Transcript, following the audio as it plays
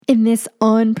In this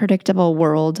unpredictable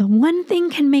world, one thing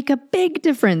can make a big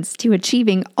difference to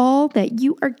achieving all that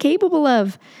you are capable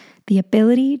of: the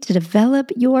ability to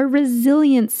develop your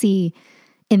resiliency.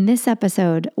 In this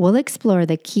episode, we'll explore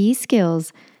the key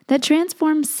skills that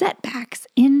transform setbacks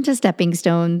into stepping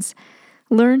stones.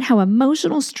 Learn how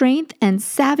emotional strength and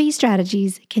savvy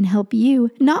strategies can help you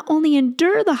not only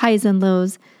endure the highs and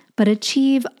lows, but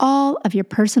achieve all of your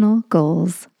personal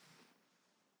goals.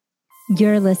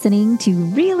 You're listening to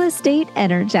Real Estate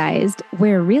Energized,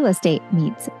 where real estate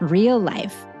meets real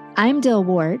life. I'm Dill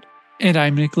Ward. And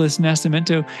I'm Nicholas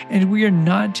Nascimento, and we are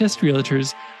not just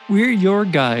realtors, we're your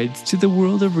guides to the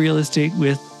world of real estate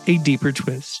with a deeper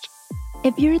twist.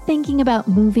 If you're thinking about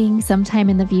moving sometime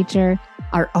in the future,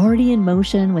 are already in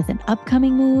motion with an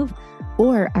upcoming move,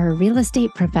 or are a real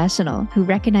estate professional who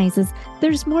recognizes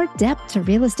there's more depth to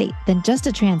real estate than just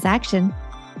a transaction,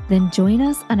 then join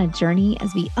us on a journey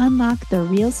as we unlock the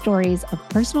real stories of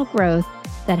personal growth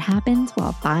that happens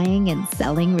while buying and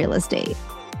selling real estate.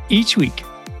 Each week,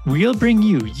 we'll bring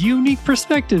you unique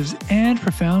perspectives and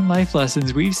profound life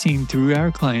lessons we've seen through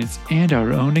our clients and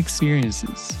our own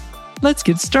experiences. Let's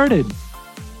get started.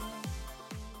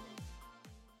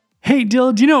 Hey,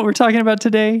 Dill, do you know what we're talking about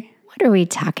today? What are we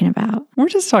talking about? We're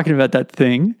just talking about that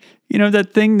thing. You know,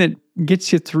 that thing that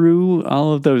gets you through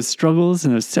all of those struggles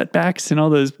and those setbacks and all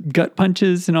those gut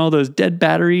punches and all those dead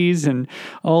batteries and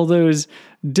all those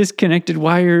disconnected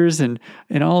wires and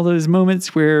all those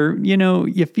moments where, you know,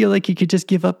 you feel like you could just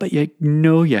give up, but you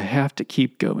know you have to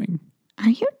keep going. Are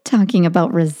you talking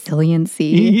about resiliency?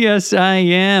 Yes, I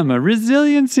am.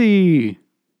 Resiliency.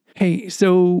 Hey,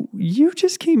 so you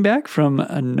just came back from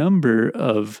a number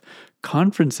of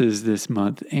conferences this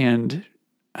month, and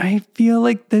I feel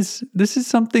like this is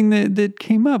something that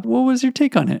came up. What was your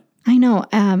take on it? I know.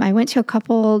 I went to a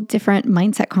couple different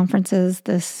mindset conferences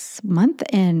this month,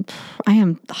 and I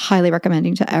am highly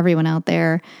recommending to everyone out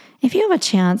there, if you have a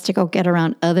chance to go get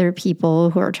around other people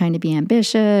who are trying to be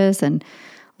ambitious and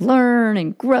learn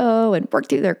and grow and work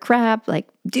through their crap, like,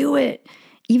 do it.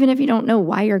 Even if you don't know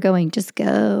why you're going, just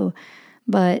go.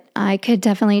 But I could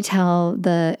definitely tell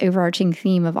the overarching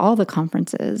theme of all the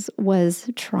conferences was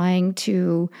trying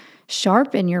to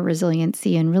sharpen your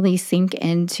resiliency and really sink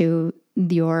into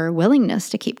your willingness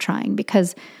to keep trying.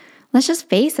 Because let's just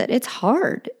face it, it's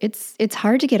hard. It's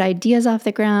hard to get ideas off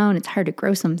the ground. It's hard to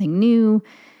grow something new.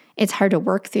 It's hard to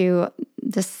work through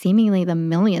seemingly the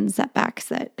million setbacks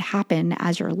that happen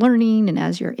as you're learning and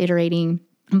as you're iterating.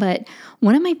 But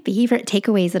one of my favorite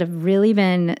takeaways that have really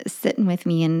been sitting with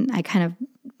me, and I kind of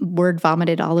word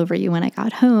vomited all over you when I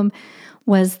got home,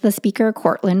 was the speaker,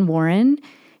 Cortland Warren.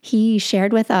 He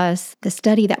shared with us the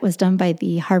study that was done by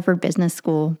the Harvard Business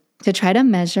School to try to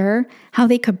measure how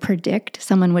they could predict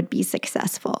someone would be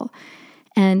successful.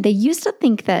 And they used to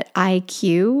think that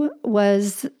IQ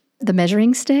was the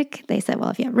measuring stick. They said,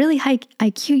 well, if you have really high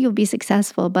IQ, you'll be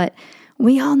successful. But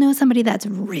we all know somebody that's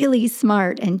really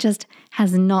smart and just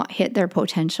has not hit their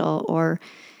potential or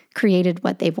created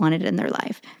what they've wanted in their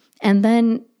life. And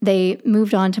then they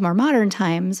moved on to more modern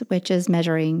times, which is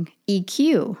measuring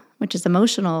EQ, which is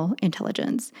emotional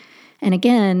intelligence. And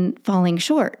again, falling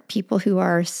short. People who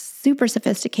are super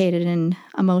sophisticated in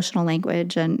emotional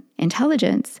language and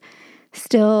intelligence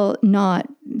still not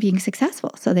being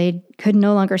successful. So they could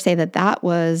no longer say that that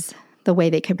was the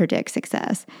way they could predict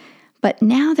success. But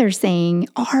now they're saying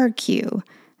RQ,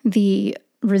 the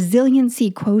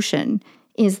resiliency quotient,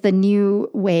 is the new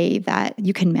way that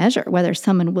you can measure whether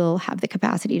someone will have the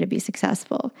capacity to be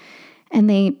successful. And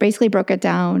they basically broke it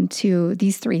down to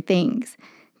these three things.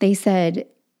 They said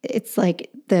it's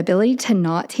like the ability to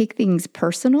not take things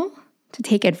personal, to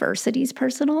take adversities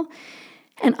personal.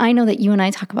 And I know that you and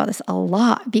I talk about this a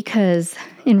lot because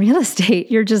in real estate,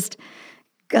 you're just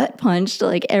gut punched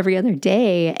like every other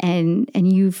day, and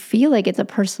you feel like it's a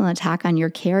personal attack on your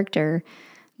character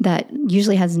that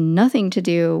usually has nothing to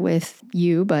do with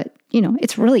you, but you know,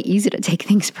 it's really easy to take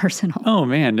things personal. Oh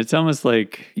man, it's almost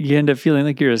like you end up feeling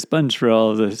like you're a sponge for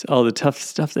all the tough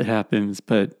stuff that happens,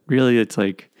 but really it's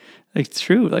like it's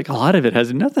true. Like a lot of it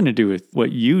has nothing to do with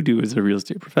what you do as a real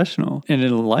estate professional. And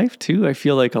in life too, I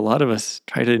feel like a lot of us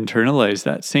try to internalize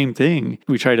that same thing.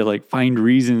 We try to like find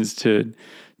reasons to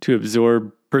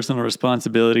absorb personal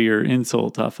responsibility or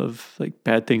insult off of like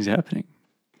bad things happening.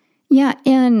 Yeah.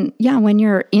 And yeah, when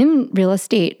you're in real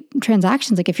estate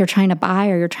transactions, like if you're trying to buy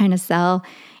or you're trying to sell,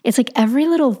 it's like every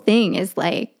little thing is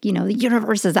like, you know, the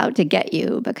universe is out to get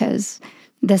you because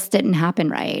this didn't happen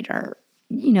right, or,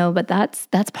 you know, but that's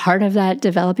part of that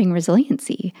developing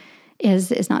resiliency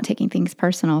is not taking things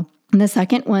personal. And the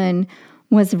second one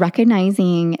was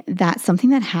recognizing that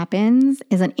something that happens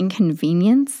is an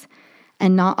inconvenience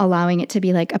and not allowing it to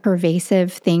be like a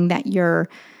pervasive thing that you're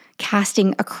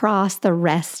casting across the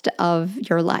rest of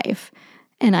your life.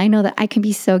 And I know that I can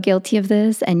be so guilty of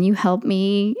this, and you help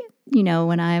me,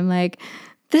 when I'm like,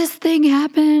 this thing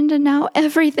happened and now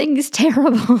everything's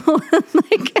terrible.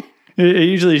 Like, it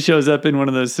usually shows up in one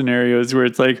of those scenarios where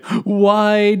it's like,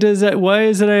 why is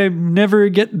it I never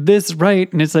get this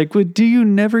right? And it's like, well, do you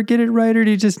never get it right, or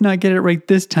do you just not get it right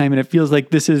this time? And it feels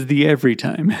like this is the every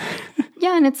time.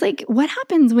 Yeah, and it's like, what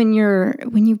happens when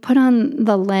you put on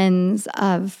the lens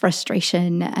of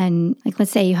frustration, and like,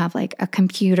 let's say you have like a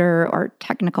computer or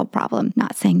technical problem,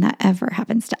 not saying that ever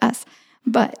happens to us,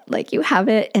 but like you have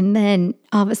it, and then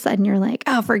all of a sudden you're like,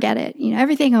 oh, forget it.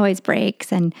 Everything always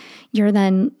breaks, and you're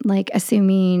then like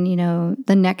assuming,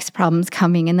 the next problem's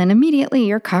coming, and then immediately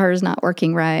your car is not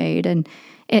working right. And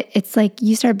it's like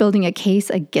you start building a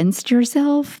case against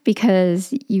yourself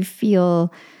because you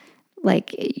feel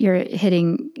like you're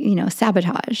hitting,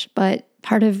 sabotage. But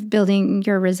part of building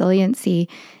your resiliency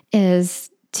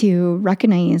is to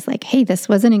recognize like, hey, this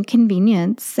was an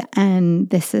inconvenience and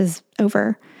this is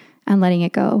over, and letting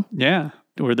it go. Yeah.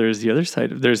 Or there's the other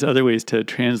side. There's other ways to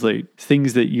translate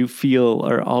things that you feel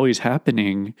are always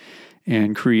happening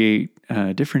and create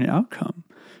a different outcome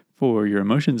for your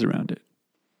emotions around it.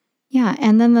 Yeah.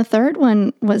 And then the third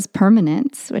one was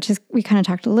permanence, which is, we kind of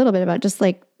talked a little bit about just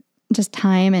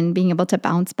time and being able to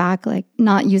bounce back, like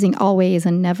not using always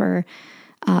and never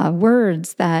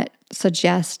words that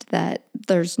suggest that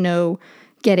there's no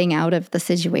getting out of the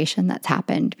situation that's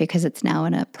happened because it's now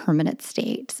in a permanent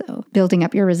state. So building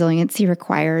up your resiliency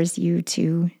requires you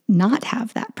to not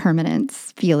have that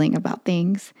permanence feeling about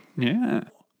things. Yeah.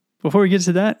 Before we get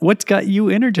to that, what's got you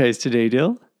energized today,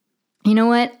 Dill? You know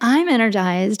what? I'm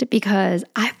energized because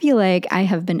I feel like I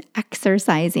have been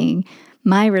exercising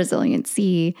my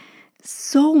resiliency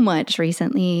so much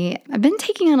recently. I've been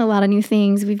taking on a lot of new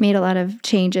things. We've made a lot of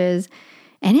changes,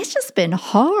 and it's just been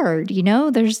hard.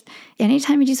 There's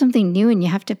anytime you do something new and you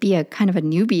have to be a kind of a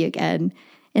newbie again,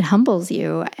 it humbles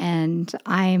you. And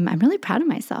I'm really proud of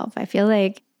myself. I feel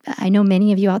like I know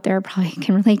many of you out there probably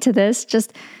can relate to this.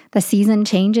 Just the season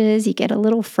changes, you get a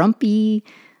little frumpy,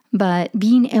 but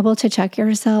being able to check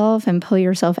yourself and pull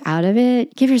yourself out of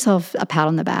it, give yourself a pat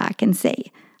on the back and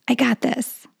say, I got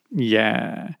this.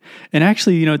 Yeah. And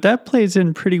actually, that plays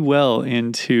in pretty well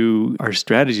into our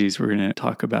strategies we're going to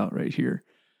talk about right here.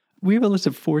 We have a list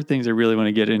of 4 things I really want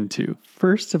to get into.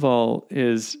 First of all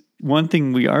is one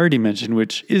thing we already mentioned,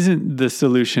 which isn't the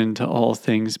solution to all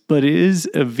things, but it is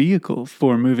a vehicle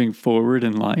for moving forward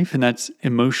in life, and that's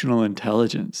emotional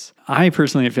intelligence. I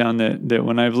personally have found that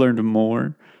when I've learned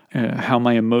more how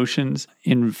my emotions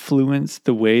influence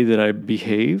the way that I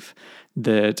behave,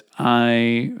 that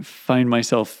I find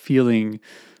myself feeling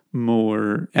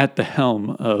more at the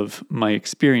helm of my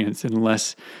experience and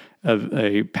less of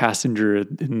a passenger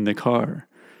in the car.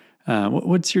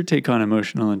 What's your take on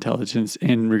emotional intelligence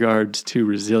in regards to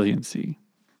resiliency?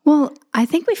 Well, I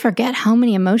think we forget how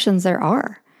many emotions there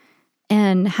are,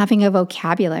 and having a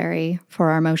vocabulary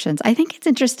for our emotions. I think it's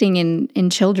interesting in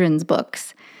children's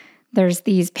books. There's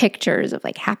these pictures of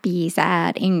like happy,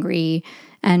 sad, angry,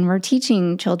 and we're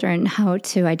teaching children how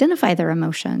to identify their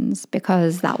emotions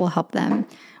because that will help them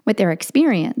with their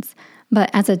experience. But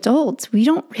as adults, we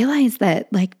don't realize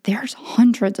that like there's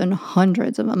hundreds and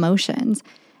hundreds of emotions.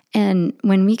 And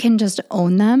when we can just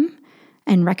own them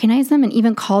and recognize them and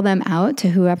even call them out to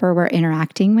whoever we're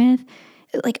interacting with,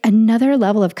 like another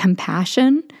level of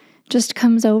compassion just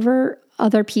comes over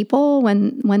other people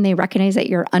when they recognize that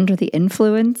you're under the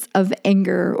influence of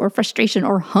anger or frustration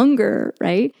or hunger,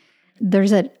 right?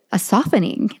 There's a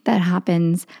softening that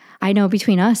happens. I know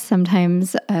between us,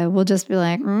 sometimes we'll just be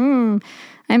like,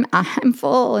 I'm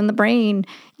full in the brain,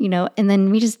 and then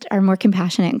we just are more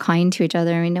compassionate and kind to each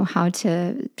other, and we know how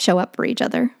to show up for each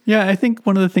other. Yeah, I think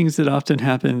one of the things that often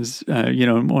happens,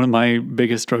 one of my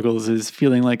biggest struggles is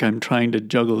feeling like I'm trying to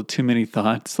juggle too many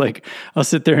thoughts. Like I'll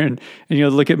sit there and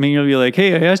you'll look at me and you'll be like,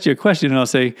 hey, I asked you a question. And I'll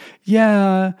say,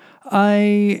 yeah,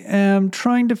 I am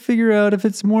trying to figure out if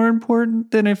it's more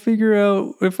important than I figure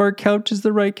out if our couch is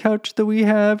the right couch that we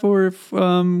have, or if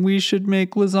we should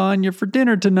make lasagna for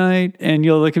dinner tonight. And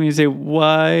you'll look at me and say,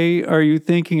 why are you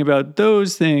thinking about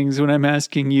those things when I'm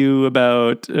asking you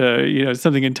about,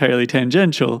 something entirely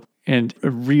tangential? And a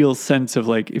real sense of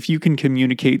like, if you can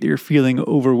communicate that you're feeling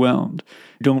overwhelmed,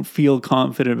 don't feel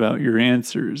confident about your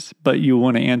answers, but you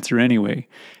want to answer anyway,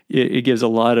 it gives a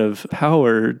lot of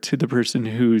power to the person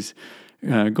who's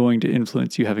going to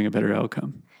influence you having a better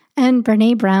outcome. And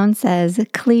Brené Brown says,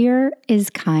 clear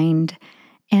is kind.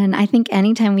 And I think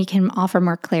anytime we can offer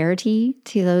more clarity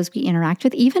to those we interact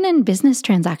with, even in business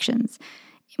transactions,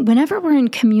 whenever we're in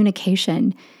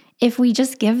communication, if we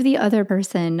just give the other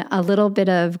person a little bit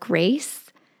of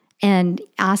grace and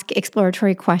ask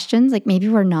exploratory questions, like maybe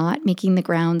we're not making the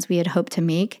grounds we had hoped to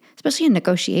make, especially in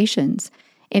negotiations.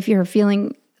 If you're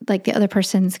feeling like the other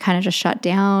person's kind of just shut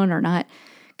down or not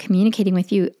communicating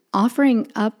with you,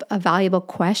 offering up a valuable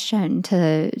question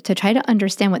to try to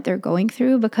understand what they're going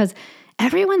through, because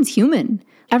everyone's human.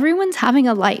 Everyone's having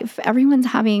a life. Everyone's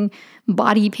having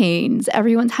body pains.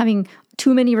 Everyone's having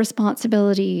too many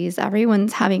responsibilities.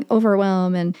 Everyone's having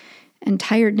overwhelm and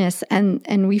tiredness.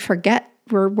 And we forget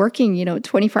we're working,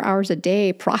 24 hours a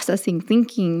day, processing,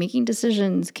 thinking, making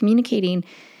decisions, communicating,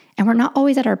 and we're not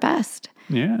always at our best.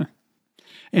 Yeah.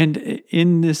 And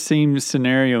in this same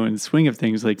scenario and swing of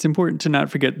things, like it's important to not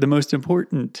forget the most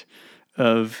important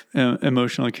of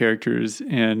emotional characters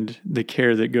and the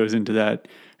care that goes into that.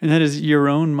 And that is your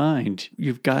own mind.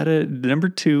 You've got to, number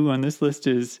 2 on this list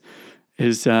is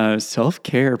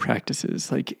self-care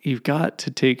practices. Like you've got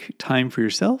to take time for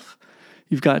yourself.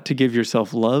 You've got to give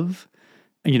yourself love.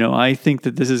 I think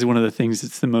that this is one of the things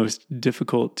that's the most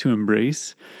difficult to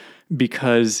embrace,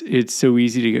 because it's so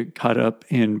easy to get caught up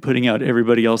in putting out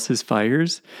everybody else's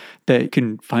fires that you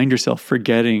can find yourself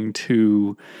forgetting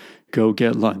to go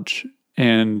get lunch.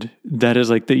 And that is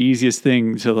like the easiest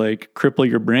thing to like cripple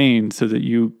your brain so that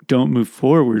you don't move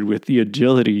forward with the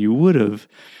agility you would have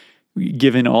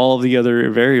given all of the other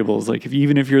variables. Like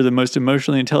even if you're the most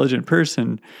emotionally intelligent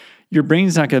person, your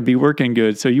brain's not going to be working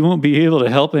good. So you won't be able to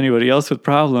help anybody else with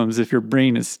problems if your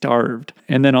brain is starved.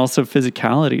 And then also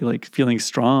physicality, like feeling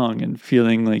strong and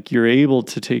feeling like you're able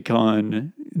to take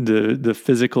on the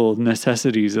physical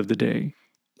necessities of the day.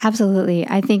 Absolutely.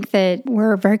 I think that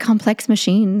we're very complex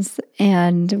machines,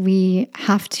 and we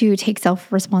have to take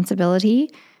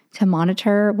self-responsibility to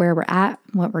monitor where we're at,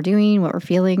 what we're doing, what we're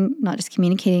feeling, not just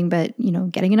communicating, but,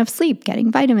 getting enough sleep,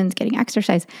 getting vitamins, getting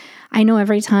exercise. I know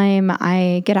every time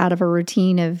I get out of a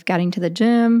routine of getting to the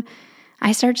gym,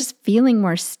 I start just feeling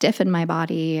more stiff in my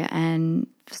body and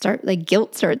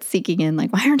guilt starts seeking in,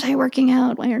 like, why aren't I working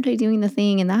out? Why aren't I doing the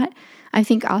thing? And that, I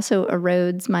think, also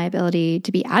erodes my ability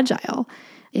to be agile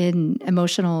in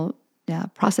emotional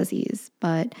processes.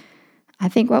 But I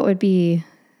think what would be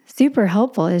super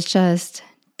helpful is just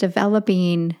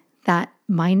developing that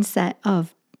mindset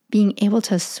of being able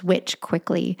to switch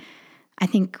quickly. I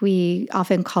think we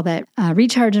often call that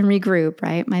recharge and regroup,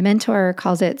 right? My mentor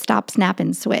calls it stop, snap,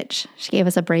 and switch. She gave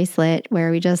us a bracelet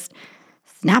where we just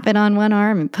snap it on one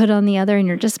arm and put it on the other, and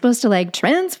you're just supposed to like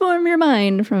transform your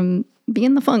mind from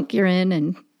being the funk you're in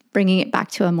and bringing it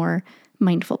back to a more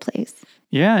mindful place.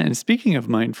 Yeah, and speaking of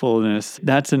mindfulness,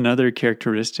 that's another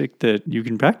characteristic that you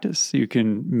can practice. You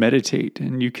can meditate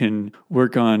and you can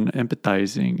work on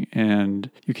empathizing, and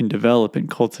you can develop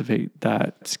and cultivate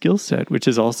that skill set, which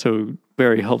is also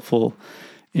very helpful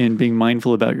in being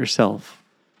mindful about yourself.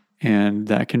 And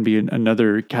that can be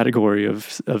another category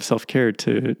of self-care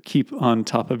to keep on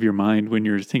top of your mind when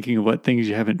you're thinking of what things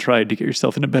you haven't tried to get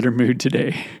yourself in a better mood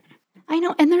today. I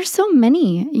know. And there's so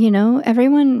many,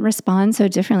 everyone responds so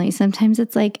differently. Sometimes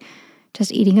it's like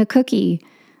just eating a cookie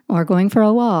or going for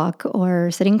a walk or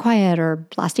sitting quiet or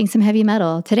blasting some heavy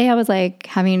metal. Today I was like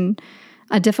having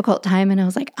a difficult time, and I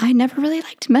was like, I never really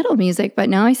liked metal music, but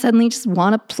now I suddenly just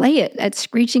want to play it at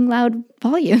screeching loud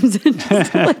volumes and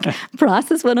just like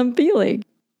process what I'm feeling.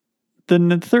 Then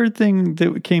the third thing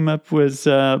that came up was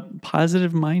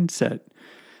positive mindset.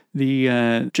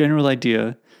 The general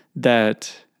idea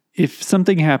that if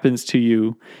something happens to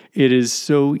you, it is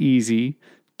so easy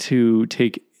to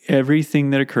take everything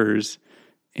that occurs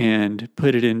and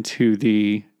put it into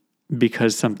the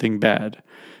because something bad,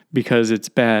 because it's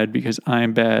bad, because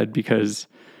I'm bad, because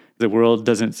the world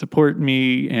doesn't support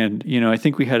me. And, I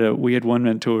think we had one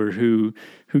mentor who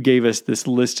gave us this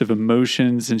list of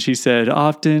emotions, and she said,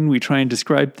 often we try and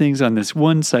describe things on this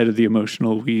one side of the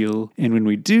emotional wheel. And when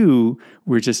we do,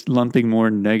 we're just lumping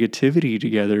more negativity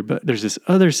together, but there's this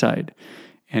other side,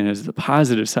 and it's the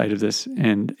positive side of this.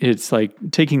 And it's like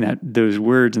taking those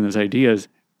words and those ideas,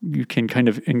 you can kind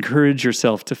of encourage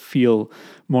yourself to feel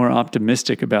more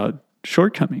optimistic about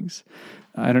shortcomings.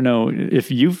 I don't know if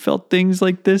you've felt things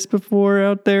like this before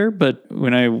out there, but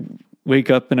when I wake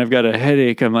up and I've got a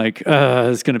headache, I'm like,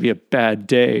 it's going to be a bad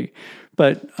day.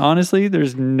 But honestly,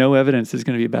 there's no evidence it's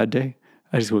going to be a bad day.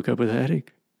 I just woke up with a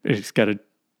headache. I just got to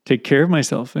take care of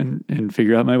myself and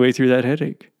figure out my way through that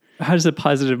headache. How does a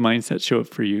positive mindset show up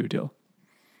for you, Dill?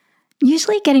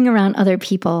 Usually getting around other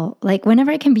people. Like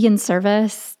whenever I can be in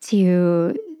service,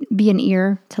 to be an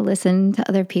ear, to listen to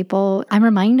other people, I'm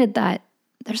reminded that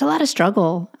there's a lot of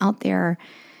struggle out there,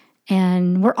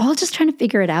 and we're all just trying to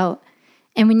figure it out.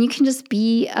 And when you can just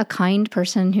be a kind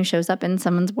person who shows up in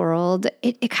someone's world,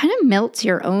 it kind of melts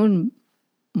your own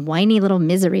whiny little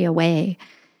misery away.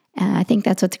 And I think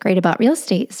that's what's great about real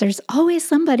estate. Is there's always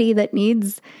somebody that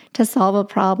needs to solve a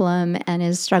problem and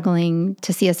is struggling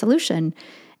to see a solution.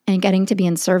 And getting to be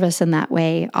in service in that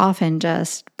way often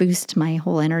just boosts my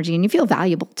whole energy, and you feel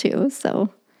valuable too.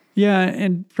 So yeah,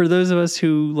 and for those of us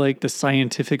who like the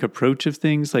scientific approach of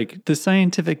things, like the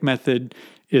scientific method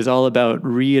is all about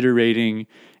reiterating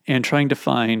and trying to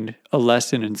find a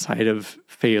lesson inside of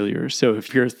failure. So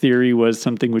if your theory was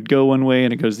something would go one way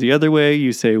and it goes the other way,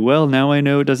 you say, well, now I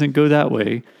know it doesn't go that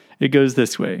way. It goes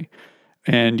this way.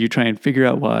 And you try and figure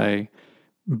out why.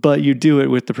 But you do it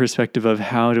with the perspective of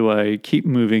how do I keep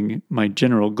moving my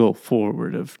general goal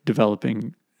forward of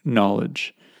developing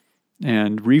knowledge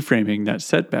and reframing that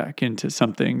setback into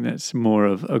something that's more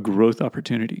of a growth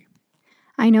opportunity.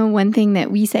 I know one thing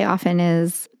that we say often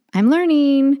is, I'm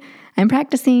learning, I'm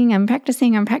practicing,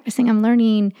 I'm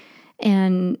learning.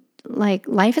 And like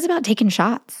life is about taking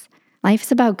shots. Life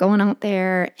is about going out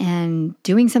there and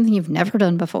doing something you've never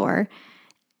done before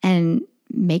and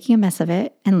making a mess of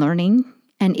it and learning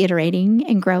and iterating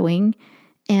and growing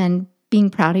and being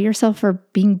proud of yourself for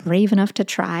being brave enough to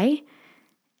try.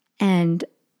 And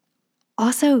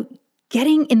also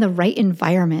getting in the right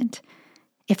environment.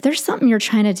 If there's something you're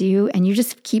trying to do and you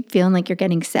just keep feeling like you're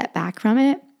getting set back from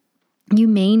it, you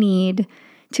may need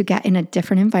to get in a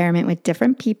different environment with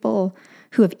different people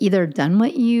who have either done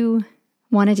what you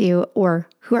want to do or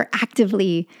who are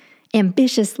actively,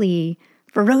 ambitiously,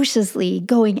 ferociously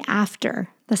going after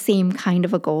the same kind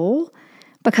of a goal,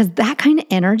 because that kind of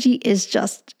energy is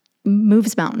just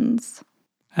moves mountains.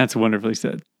 That's wonderfully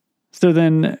said. So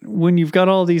then when you've got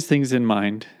all these things in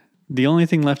mind, the only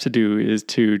thing left to do is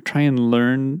to try and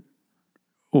learn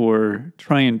or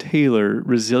try and tailor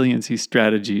resiliency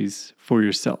strategies for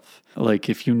yourself. Like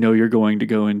if you know you're going to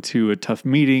go into a tough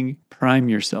meeting, prime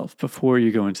yourself before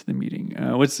you go into the meeting.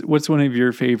 What's one of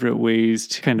your favorite ways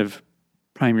to kind of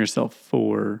prime yourself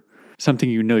for something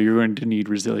you know you're going to need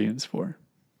resilience for?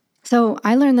 So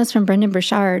I learned this from Brendan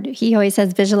Burchard. He always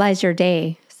says, visualize your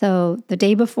day. So the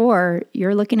day before,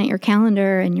 you're looking at your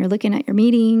calendar and you're looking at your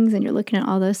meetings and you're looking at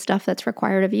all this stuff that's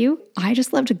required of you. I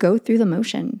just love to go through the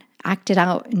motion, act it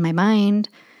out in my mind.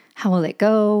 How will it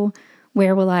go?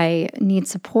 Where will I need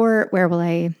support? Where will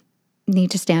I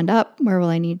need to stand up? Where will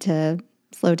I need to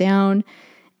slow down?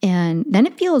 And then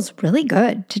it feels really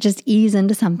good to just ease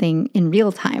into something in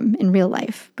real time, in real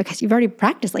life, because you've already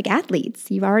practiced like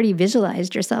athletes. You've already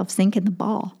visualized yourself sinking the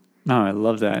ball. Oh, I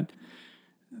love that.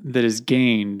 That is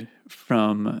gained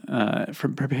from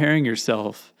preparing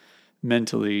yourself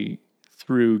mentally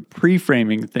through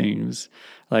pre-framing things.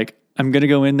 Like, I'm going to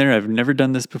go in there. I've never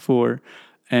done this before.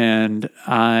 And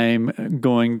I'm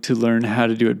going to learn how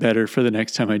to do it better for the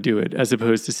next time I do it, as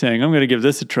opposed to saying, I'm going to give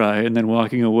this a try and then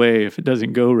walking away if it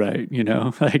doesn't go right, you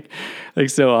know, like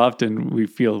so often we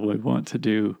feel we want to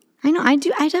do. I know I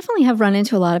do. I definitely have run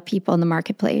into a lot of people in the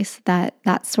marketplace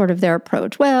that's sort of their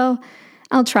approach. Well,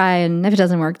 I'll try. And if it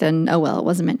doesn't work, then, oh, well, it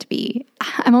wasn't meant to be.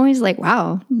 I'm always like,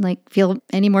 wow, like feel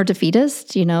any more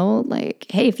defeatist, you know, like,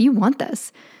 hey, if you want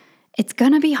this, it's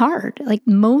going to be hard. Like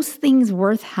most things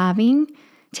worth having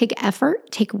take effort,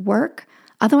 take work.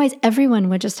 Otherwise, everyone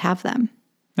would just have them.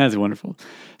 That's wonderful.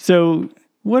 So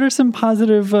what are some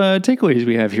positive takeaways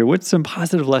we have here? What's some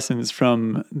positive lessons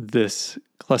from this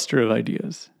cluster of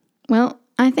ideas? Well,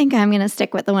 I think I'm going to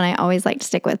stick with the one I always like to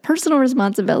stick with, personal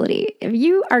responsibility. If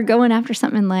you are going after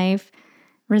something in life,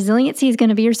 resiliency is going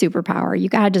to be your superpower. You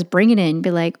got to just bring it in, be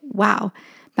like, wow,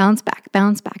 bounce back,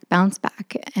 bounce back, bounce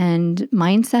back. And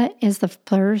mindset is the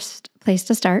first place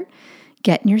to start.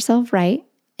 Getting yourself right,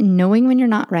 knowing when you're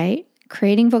not right,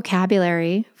 creating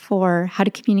vocabulary for how to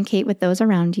communicate with those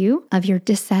around you of your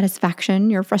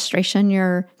dissatisfaction, your frustration,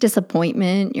 your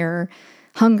disappointment, your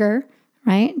hunger,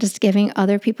 right? Just giving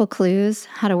other people clues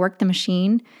how to work the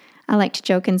machine. I like to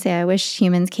joke and say, I wish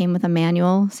humans came with a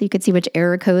manual so you could see which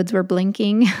error codes were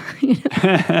blinking,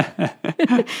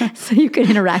 so you could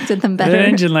interact with them better. The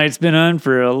engine light's been on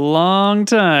for a long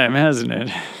time, hasn't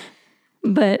it?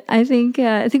 But I think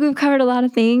we've covered a lot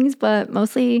of things, but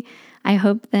mostly I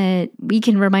hope that we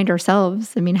can remind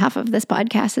ourselves. I mean, half of this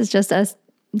podcast is just us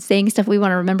saying stuff we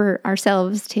want to remember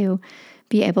ourselves to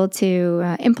be able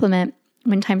to implement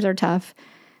when times are tough.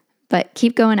 But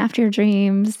keep going after your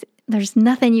dreams. There's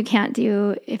nothing you can't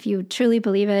do if you truly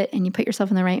believe it and you put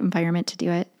yourself in the right environment to do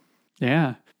it.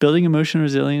 Yeah. Building emotional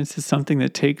resilience is something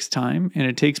that takes time and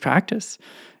it takes practice.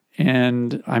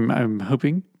 And I'm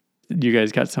hoping you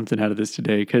guys got something out of this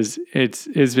today, because it's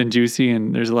been juicy,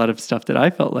 and there's a lot of stuff that I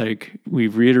felt like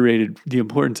we've reiterated the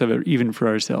importance of it even for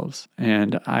ourselves.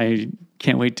 And I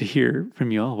can't wait to hear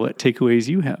from you all what takeaways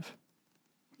you have.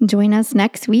 Join us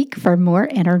next week for more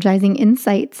energizing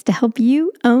insights to help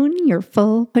you own your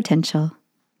full potential.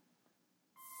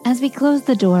 As we close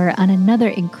the door on another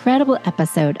incredible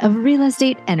episode of Real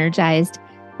Estate Energized,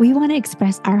 we want to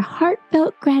express our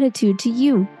heartfelt gratitude to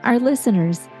you, our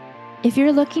listeners. If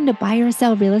you're looking to buy or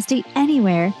sell real estate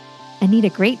anywhere and need a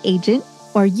great agent,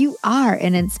 or you are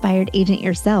an inspired agent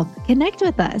yourself, connect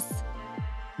with us.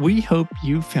 We hope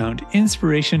you found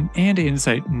inspiration and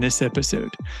insight in this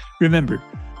episode. Remember,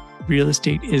 real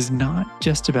estate is not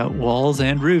just about walls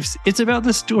and roofs. It's about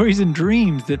the stories and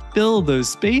dreams that fill those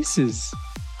spaces.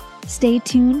 Stay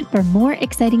tuned for more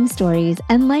exciting stories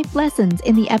and life lessons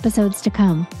in the episodes to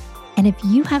come. And if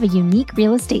you have a unique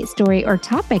real estate story or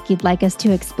topic you'd like us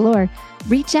to explore,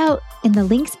 reach out in the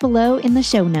links below in the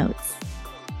show notes.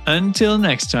 Until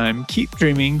next time, keep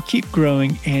dreaming, keep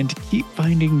growing, and keep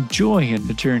finding joy in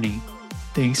the journey.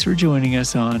 Thanks for joining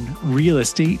us on Real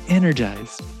Estate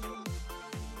Energized.